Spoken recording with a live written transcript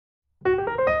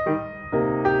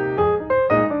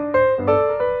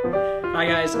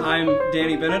guys, I'm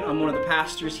Danny Bennett. I'm one of the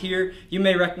pastors here. You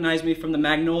may recognize me from the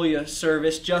Magnolia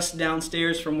service just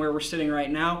downstairs from where we're sitting right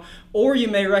now, or you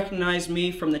may recognize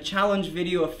me from the challenge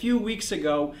video a few weeks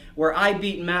ago where I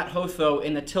beat Matt Hotho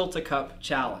in the Tilt-A-Cup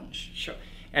challenge. Sure.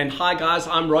 And hi guys,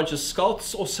 I'm Roger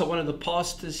Skoltz, also one of the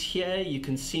pastors here. You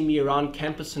can see me around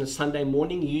campus on a Sunday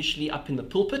morning, usually up in the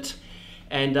pulpit.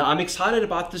 And I'm excited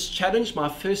about this challenge, my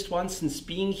first one since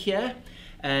being here.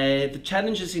 The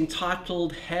challenge is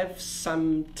entitled Have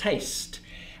Some Taste.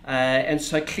 And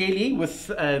so clearly with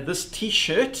this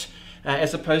t-shirt,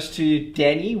 as opposed to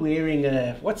Danny wearing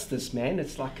a, what's this, man?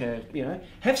 It's like a, you know,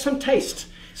 have some taste.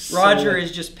 Roger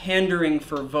is just pandering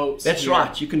for votes. That's here.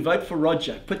 right. You can vote for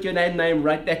Roger. Put your name,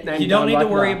 write that name down. You don't need right to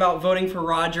worry now. about voting for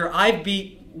Roger. I've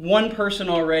beat one person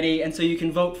already, and so you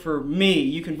can vote for me.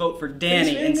 You can vote for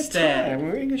Danny instead. I'm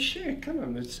wearing a shirt. Come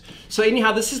on. So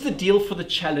anyhow, this is the deal for the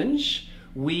challenge.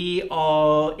 We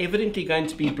are evidently going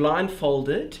to be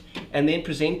blindfolded and then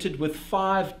presented with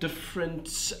 5 different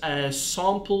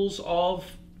samples of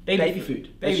baby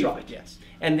food. That's right. Yes.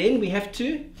 And then we have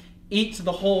to eat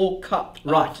the whole cup.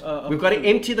 Right. We've got to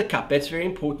empty the cup. That's very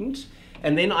important.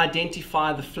 And then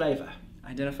identify the flavor.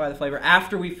 Identify the flavor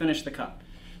after we finish the cup.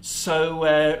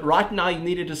 So right now you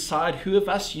need to decide who of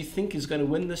us you think is going to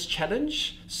win this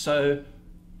challenge. So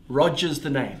Roger's the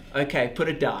name. Okay, put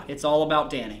it down. It's all about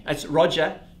Danny. It's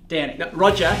Roger. Danny. No,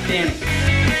 Roger. Danny.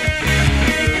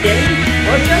 Danny.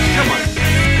 Roger, come on.